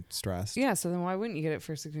if you're stressed. Yeah, so then why wouldn't you get it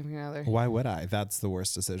for a significant other? Why would I? That's the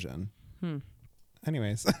worst decision.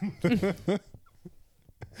 Anyways.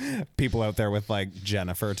 People out there with like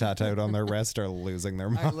Jennifer tattooed on their wrist are losing their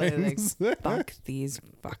I'm literally minds. like, fuck these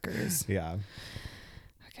fuckers. Yeah.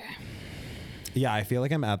 Okay. Yeah, I feel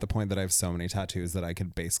like I'm at the point that I have so many tattoos that I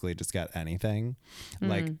could basically just get anything.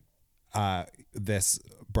 Like this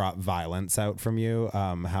brought violence out from you.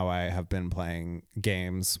 How I have been playing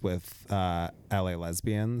games with LA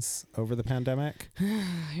lesbians over the pandemic.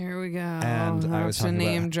 Here we go. And I was Have to talking about-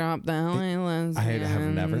 name drop the LA lesbians. I have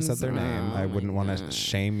never said their name. I Oh wouldn't my want to God.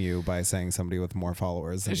 shame you by saying somebody with more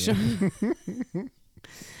followers than you.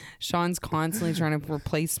 Sean's constantly trying to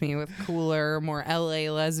replace me with cooler, more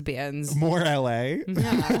LA lesbians. More LA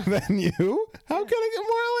Yeah. than you? How can I get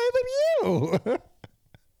more LA than you?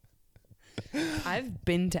 I've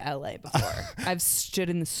been to LA before. I've stood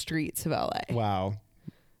in the streets of LA. Wow.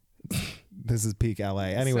 This is peak LA.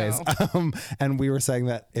 Anyways, So- and we were saying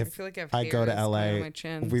that if feel like I have I go to hairs LA, on my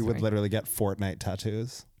chin. we would Sorry. literally get Fortnite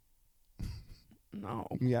tattoos. No.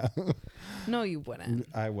 Yeah, No, you wouldn't.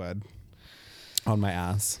 I would. On my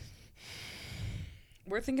ass.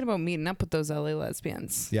 We're thinking about meeting up with those LA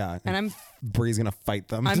lesbians. Yeah. And Bree's gonna fight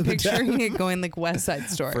them. I'm to the picturing death. it going like West Side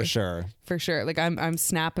Story. For sure. For sure. Like I'm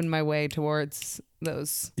snapping my way towards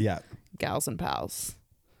those Yeah. gals and pals.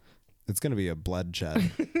 It's gonna be a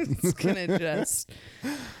bloodshed. It's gonna just.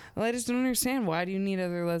 Well, I just don't understand. Why do you need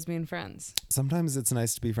other lesbian friends? Sometimes it's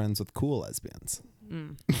nice to be friends with cool lesbians.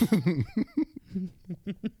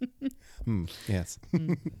 Yes.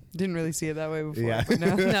 Didn't really see it that way before. Yeah. But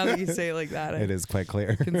now that you say it like that, I It is quite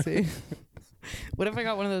clear. can see. What if I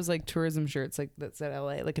got one of those like tourism shirts like that said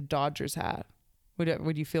LA, like a Dodgers hat?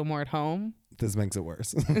 Would you feel more at home? This makes it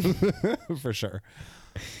worse. For sure.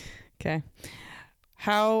 Okay.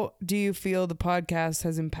 How do you feel the podcast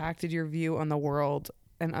has impacted your view on the world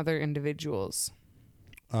and other individuals?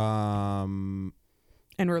 Um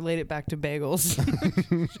And relate it back to bagels.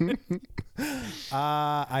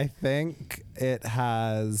 I think it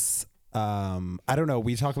has I don't know,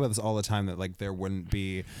 we talk about this all the time that like there wouldn't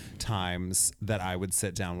be times that I would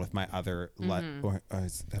sit down with my other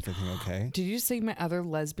is everything okay? Did you say my other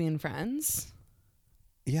lesbian friends?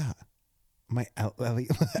 Yeah. My LA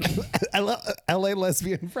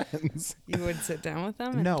lesbian friends. You would sit down with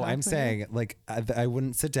them? And No, talk I'm with saying like I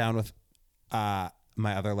wouldn't sit down with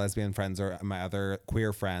my other lesbian friends or my other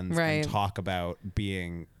queer friends Right. and talk about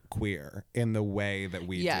being queer in the way that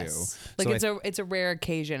we yes. do. Like So it's a rare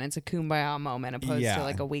occasion. It's a kumbaya moment opposed Yeah. to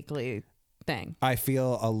like a weekly thing. I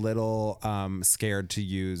feel a little scared to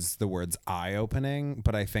use the words eye-opening,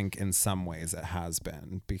 but I think in some ways it has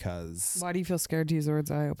been because Why do you feel scared to use the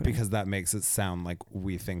words eye opening? because that makes it sound like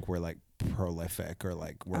we think we're like prolific or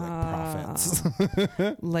like we're like prophets.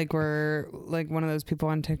 Like we're like one of those people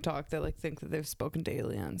on TikTok that like think that they've spoken to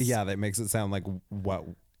aliens. Yeah, that makes it sound like what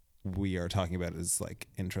we are talking about is like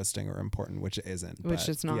interesting or important, which it isn't. Which but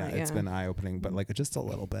it's not, Yeah, it's yeah. been eye-opening, but like just a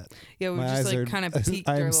little bit. Yeah, we've My just eyes like are- kind of peeked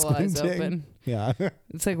I'm our little eyes squinting. open. Yeah.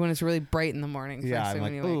 It's like when it's really bright in the morning. Yeah, First I'm thing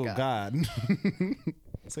like, when you oh wake up. God.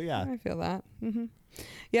 So yeah. I feel that.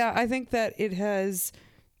 Yeah, I think that it has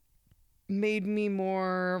made me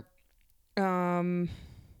more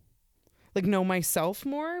like know myself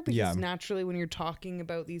more because Yeah. naturally when you're talking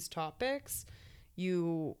about these topics,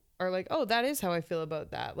 you are like, oh, that is how I feel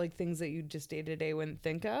about that. Like things that you just day to day wouldn't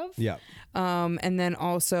think of. Yeah. And then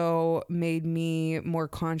also made me more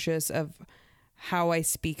conscious of how I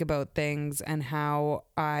speak about things and how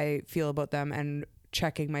I feel about them and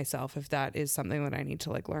checking myself if that is something that I need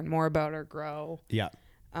to like learn more about or grow. Yeah.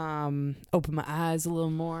 Open my eyes a little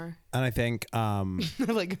more. And I think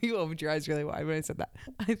Like you opened your eyes really wide when I said that.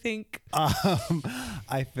 I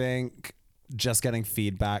think just getting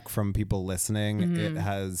feedback from people listening, it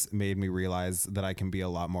has made me realize that I can be a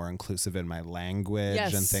lot more inclusive in my language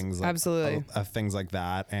Yes, and things like absolutely. Things like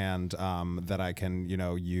that, and that I can, you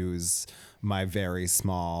know, use my very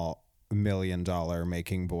small $1 million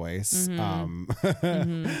making voice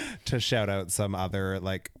to shout out some other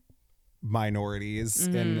like minorities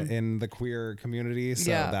in the queer community.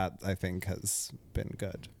 So Yeah. that I think has been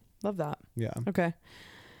good. love that. Yeah. Okay.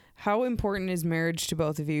 How important is marriage to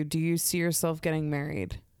both of you? Do you see yourself getting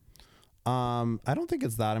married? I don't think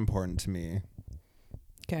it's that important to me,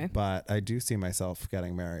 Okay. but I do see myself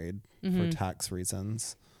getting married for tax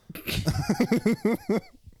reasons.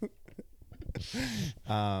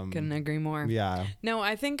 Couldn't agree more. Yeah. No,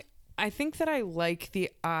 I think that I like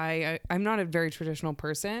I'm not a very traditional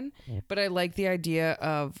person, but I like the idea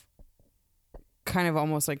of kind of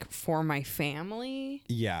almost like for my family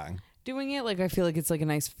Yeah. doing it. Like I feel like it's like a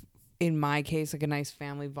nice, in my case, like a nice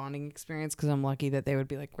family bonding experience because I'm lucky that they would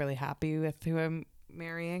be like really happy with who I'm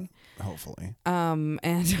marrying. Hopefully. And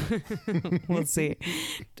we'll see.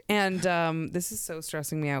 And this is so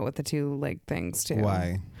stressing me out with the two like things too.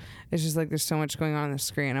 Why? It's just like there's so much going on the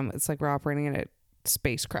screen. It's like we're operating in a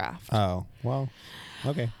spacecraft. Oh, well,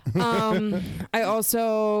 okay. I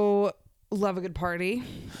also love a good party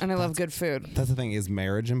and I love good food. That's the thing. Is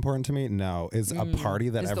marriage important to me? No. Is a party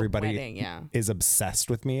that It's the everybody wedding, yeah. is obsessed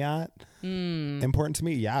with me at important to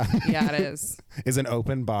me? Yeah. Yeah, it is. Is an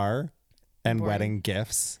open bar and Important. wedding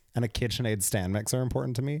gifts and a KitchenAid stand mixer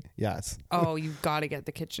important to me? Yes. Oh, you've got to get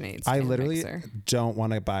the KitchenAid I stand literally mixer. don't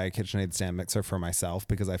want to buy a KitchenAid stand mixer for myself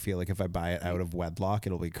because I feel like if I buy it out of wedlock,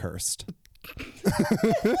 it'll be cursed.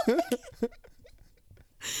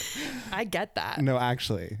 I get that. No,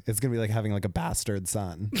 actually, it's going to be like having like a bastard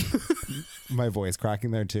son. My voice cracking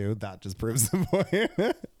there too. That just proves the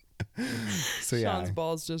point. So yeah, Sean's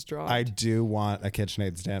balls just dropped. I do want a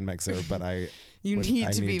KitchenAid stand mixer, but You need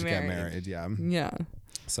I to be get married. married. Yeah. Yeah.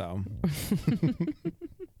 So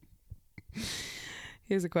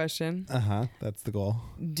Here's a question. That's the goal.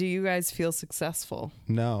 Do you guys feel successful?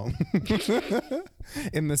 No.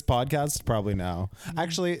 In this podcast, probably no.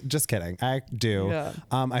 Actually, just kidding. I do. Yeah.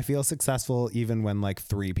 I feel successful even when like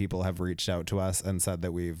 3 people have reached out to us and said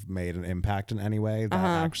that we've made an impact in any way.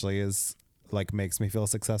 That actually is like makes me feel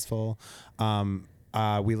successful.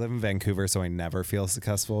 We live in Vancouver, so I never feel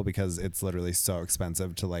successful because it's literally so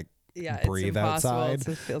expensive to like breathe it's outside.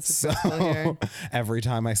 to feel successful here. Every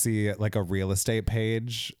time I see like a real estate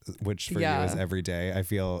page, which for you is every day, I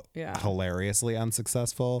feel hilariously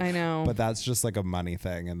unsuccessful. I know. But that's just like a money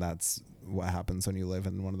thing, and that's what happens when you live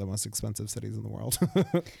in one of the most expensive cities in the world.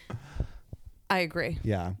 I agree.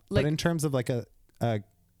 Yeah. But in terms of like a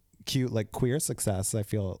cute like queer success, I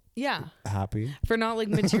feel happy for not like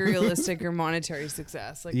materialistic or monetary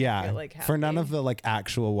success. Like I feel like happy. For none of the like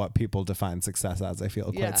actual what people define success as, I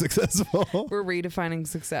feel quite successful. We're redefining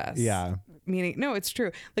success. Yeah. Meaning, no, it's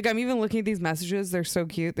true. Like I'm even looking at these messages. They're so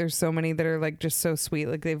cute. There's so many that are like just so sweet.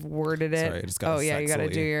 Like they've worded it. Sorry, I just got you got to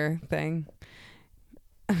do your thing.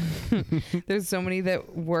 There's so many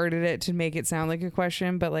that worded it to make it sound like a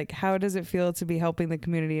question, but like, how does it feel to be helping the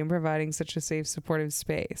community and providing such a safe, supportive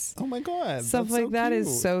space? Oh my God. Stuff like that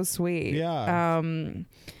is so sweet. Yeah.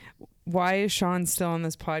 Why is Sean still on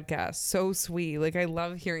this podcast? So sweet. Like I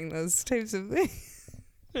love hearing those types of things.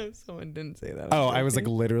 If someone didn't say that. I was like,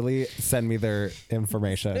 literally send me their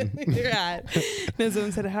information. No,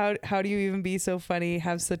 someone said, how do you even be so funny,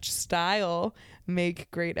 have such style, make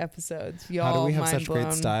great episodes? Y'all, how do we have such blown.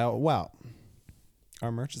 great style? Well,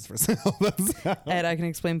 our merch is for sale. Ed, I Can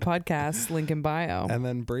Explain podcast, link in bio. And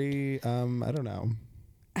then Brie, I don't know.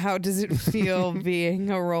 How does it feel being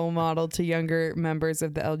a role model to younger members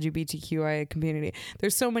of the LGBTQIA community?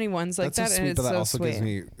 There's so many ones like That's that, so sweet, and it's but that so also sweet. gives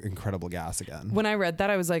me incredible gas again. When I read that,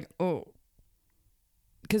 I was like, oh,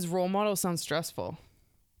 because role model sounds stressful.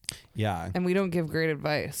 Yeah. And we don't give great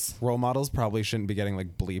advice. Role models probably shouldn't be getting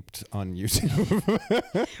like bleeped on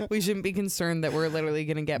YouTube. We shouldn't be concerned that we're literally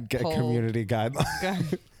going to get pulled. Community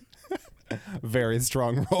guidelines. Very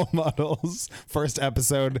strong role models. First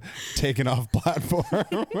episode taken off platform.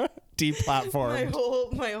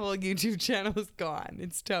 Deplatformed. My whole YouTube channel is gone.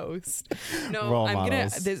 It's toast. No, Role I'm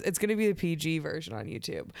models. it's gonna be the PG version on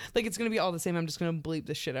YouTube. Like it's gonna be all the same. I'm just gonna bleep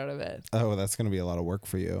the shit out of it. Oh, that's gonna be a lot of work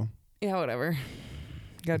for you. Yeah, whatever.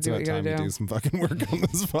 Gotta It's do what you about gotta time to do some fucking work on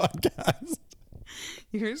this podcast.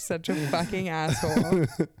 You're such a fucking asshole.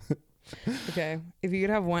 Okay, if you could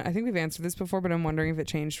have one, I think we've answered this before, but I'm wondering if it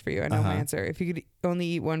changed for you. I know my answer. If you could only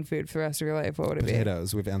eat one food for the rest of your life, what would it be?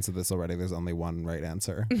 Potatoes. We've answered this already. There's only one right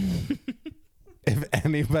answer. If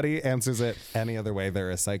anybody answers it any other way,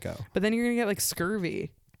 they're a psycho. But then you're gonna get like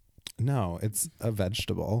scurvy. No, it's a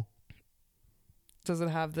vegetable. Does it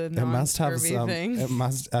have the It must have non-scurvy some. thing? It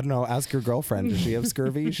must. I don't know. Ask your girlfriend. Does she have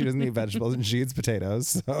scurvy? She doesn't eat vegetables and she eats potatoes.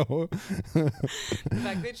 So The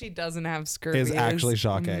fact that she doesn't have scurvy is actually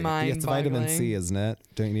shocking. It's vitamin C, mind-boggling. isn't it?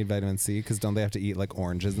 Don't you need vitamin C? Because don't they have to eat like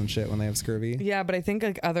oranges and shit when they have scurvy? Yeah, but I think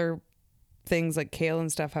like other things like kale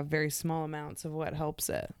and stuff have very small amounts of what helps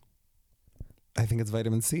it. I think it's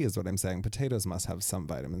vitamin C is what I'm saying. Potatoes must have some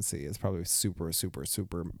vitamin C. It's probably super, super,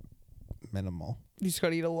 super minimal. You just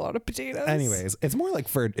gotta eat a lot of potatoes. Anyways, it's more like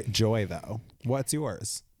for joy though. What's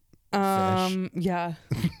yours? Yeah.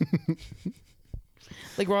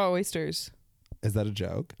 Like raw oysters. Is that a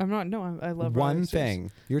joke? I love raw One oysters.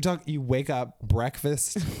 thing. You wake up,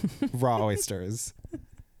 breakfast, raw oysters.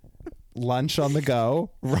 Lunch on the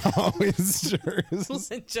go, raw oysters.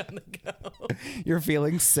 Lunch on the go. You're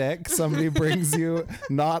feeling sick. Somebody brings you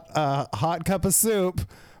not a hot cup of soup.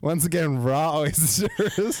 Once again, raw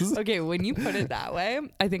oysters. Okay, when you put it that way,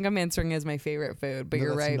 I think I'm answering as my favorite food, but No,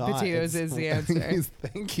 you're that's right. not. Potatoes is the answer.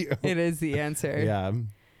 Thank you. It is the answer. Yeah.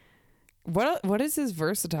 What is as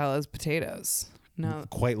versatile as potatoes? No.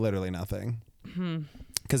 Quite literally nothing.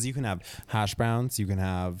 Because you can have hash browns, you can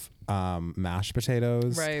have mashed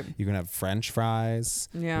potatoes, Right. You can have French fries,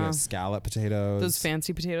 you can Yeah. have scallop potatoes. Those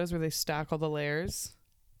fancy potatoes where they stack all the layers.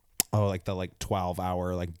 Oh, like the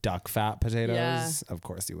 12-hour like duck fat potatoes. Yeah. Of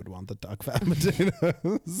course, you would want the duck fat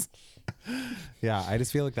potatoes. Yeah, I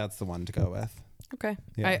just feel like that's the one to go with. Okay.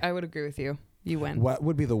 Yeah. I would agree with you. You win. What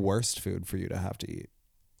would be the worst food for you to have to eat?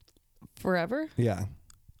 Forever? Yeah.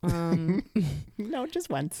 No, just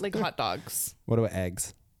once. Like hot dogs. What about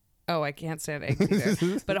eggs? Oh, I can't stand eggs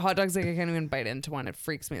either. But hot dogs, like I can't even bite into one. It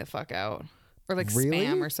freaks me the fuck out. Or like Really?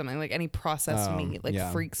 Spam or something. Like any processed meat, like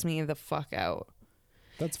yeah. freaks me the fuck out.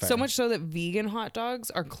 That's fair. So much so that vegan hot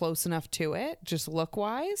dogs are close enough to it, just look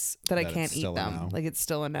wise, that I That can't it's eat still a them. no. Like it's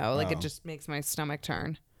still a no. Like it Oh. just makes my stomach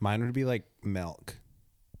turn. Mine would be like milk.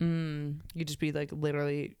 You'd just be like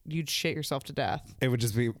literally, you'd shit yourself to death. It would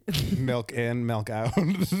just be milk in, milk out,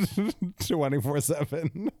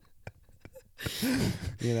 24/7.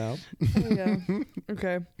 You know? Yeah.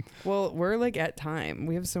 Okay. Well, we're like at time.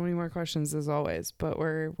 We have so many more questions as always, but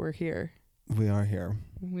we're here. We are here.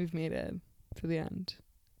 We've made it to the end.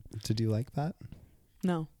 Did you like that?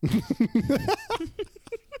 No.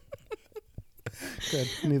 Good.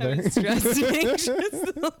 Neither. I'm stressed and anxious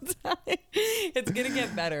the whole time. It's gonna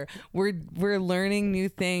get better. We're learning new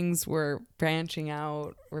things. We're branching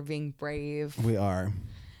out. We're being brave. We are.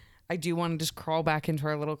 I do want to just crawl back into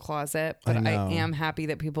our little closet, but I am happy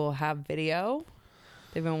that people have video.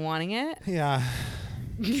 They've been wanting it. Yeah.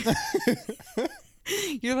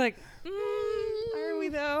 You're like, are we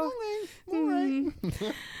though? All right.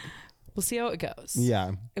 We'll see how it goes.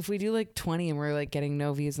 Yeah. If we do like 20 and we're like getting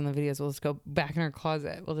no views on the videos, we'll just go back in our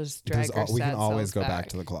closet. We'll just drag our we can sad always selves go back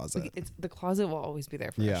to the closet. The closet will always be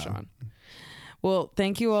there for Yeah. us, Sean. Well,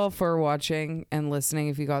 thank you all for watching and listening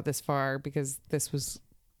if you got this far, because this was,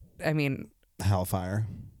 I mean, Hellfire.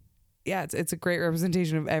 yeah, it's a great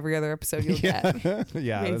representation of every other episode you'll get.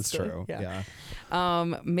 Yeah, that's Basically, true. yeah.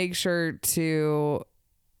 Yeah. Make sure to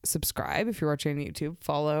subscribe if you're watching on YouTube.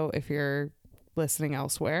 Follow if you're listening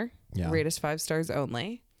elsewhere. Yeah. Rate us 5 stars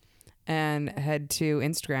only. And head to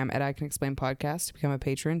Instagram at I Can Explain Podcast to become a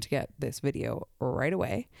patron to get this video right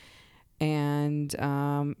away. And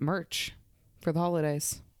merch for the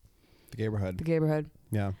holidays. The Gayborhood. The Gayborhood.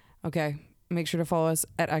 Yeah. Okay. Make sure to follow us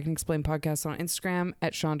at I Can Explain Podcast on Instagram,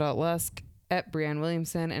 at Sean.Lusk, at Brianne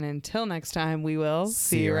Williamson. And until next time, we will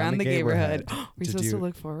see you around the Gayborhood. Are we supposed to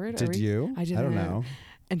look forward? Did you? I don't know.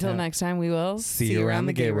 Until next time, we will see you around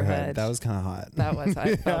the Gayborhood. That was kind of hot. That was.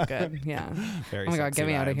 I felt good. Yeah. Very Oh my God, sexy get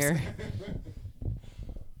me out of vibes. here.